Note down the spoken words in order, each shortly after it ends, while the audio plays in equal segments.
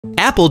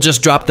Apple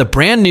just dropped the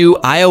brand new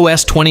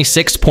iOS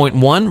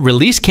 26.1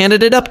 release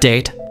candidate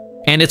update,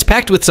 and it's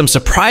packed with some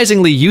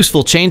surprisingly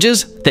useful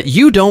changes that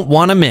you don't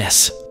want to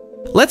miss.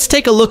 Let's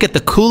take a look at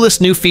the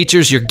coolest new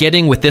features you're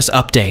getting with this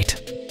update.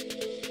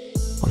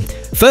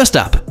 First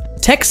up,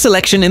 text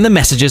selection in the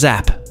Messages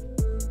app.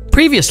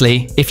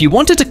 Previously, if you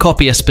wanted to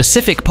copy a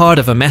specific part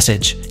of a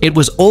message, it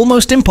was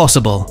almost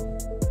impossible.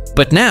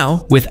 But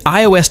now, with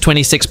iOS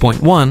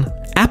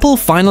 26.1, Apple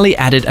finally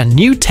added a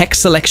new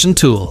text selection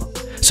tool,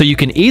 so you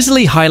can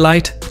easily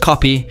highlight,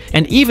 copy,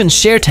 and even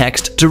share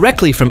text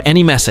directly from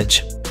any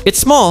message. It's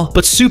small,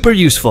 but super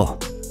useful.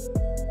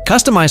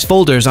 Customize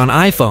folders on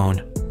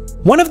iPhone.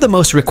 One of the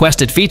most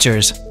requested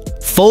features,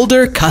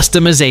 folder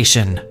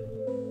customization.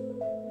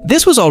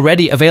 This was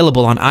already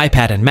available on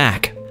iPad and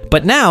Mac,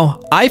 but now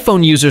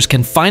iPhone users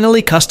can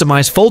finally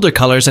customize folder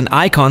colors and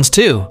icons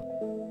too.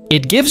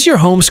 It gives your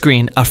home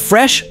screen a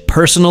fresh,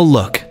 personal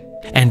look.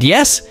 And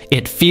yes,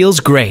 it feels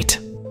great.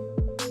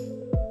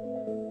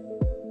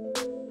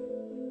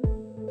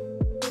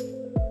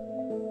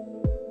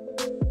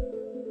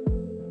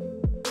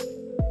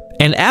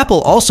 And Apple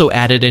also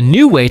added a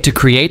new way to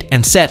create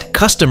and set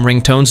custom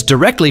ringtones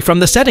directly from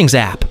the Settings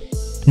app.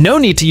 No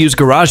need to use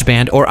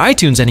GarageBand or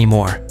iTunes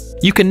anymore.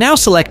 You can now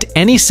select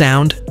any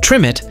sound,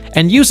 trim it,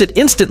 and use it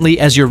instantly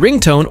as your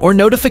ringtone or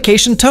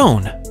notification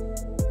tone.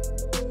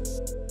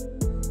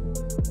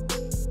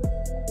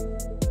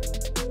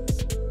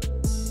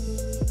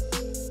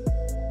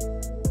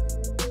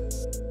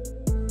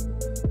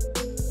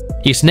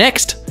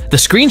 Next, the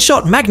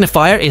Screenshot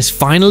Magnifier is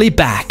finally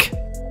back.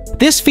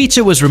 This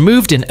feature was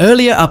removed in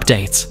earlier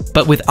updates,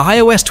 but with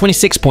iOS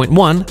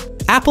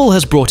 26.1, Apple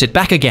has brought it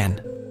back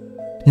again.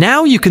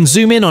 Now you can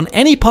zoom in on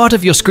any part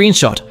of your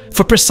screenshot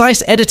for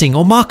precise editing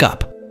or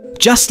markup,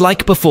 just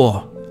like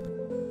before.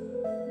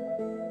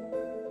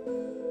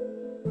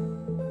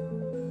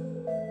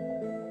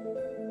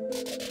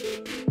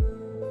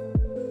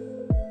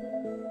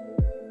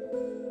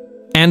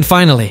 And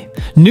finally,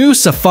 new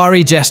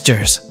Safari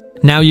gestures.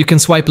 Now you can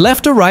swipe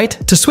left or right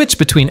to switch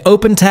between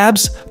open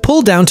tabs,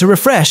 pull down to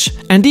refresh,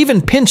 and even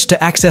pinch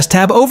to access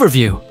tab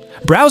overview.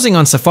 Browsing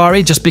on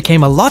Safari just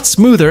became a lot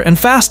smoother and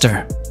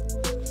faster.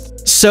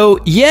 So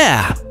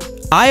yeah,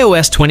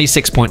 iOS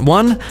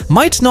 26.1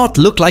 might not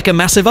look like a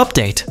massive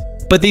update,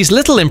 but these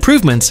little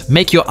improvements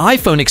make your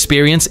iPhone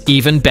experience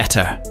even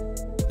better.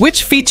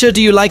 Which feature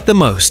do you like the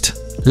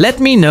most? Let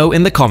me know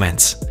in the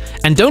comments.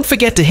 And don't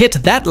forget to hit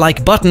that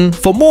like button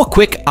for more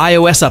quick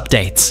iOS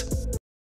updates.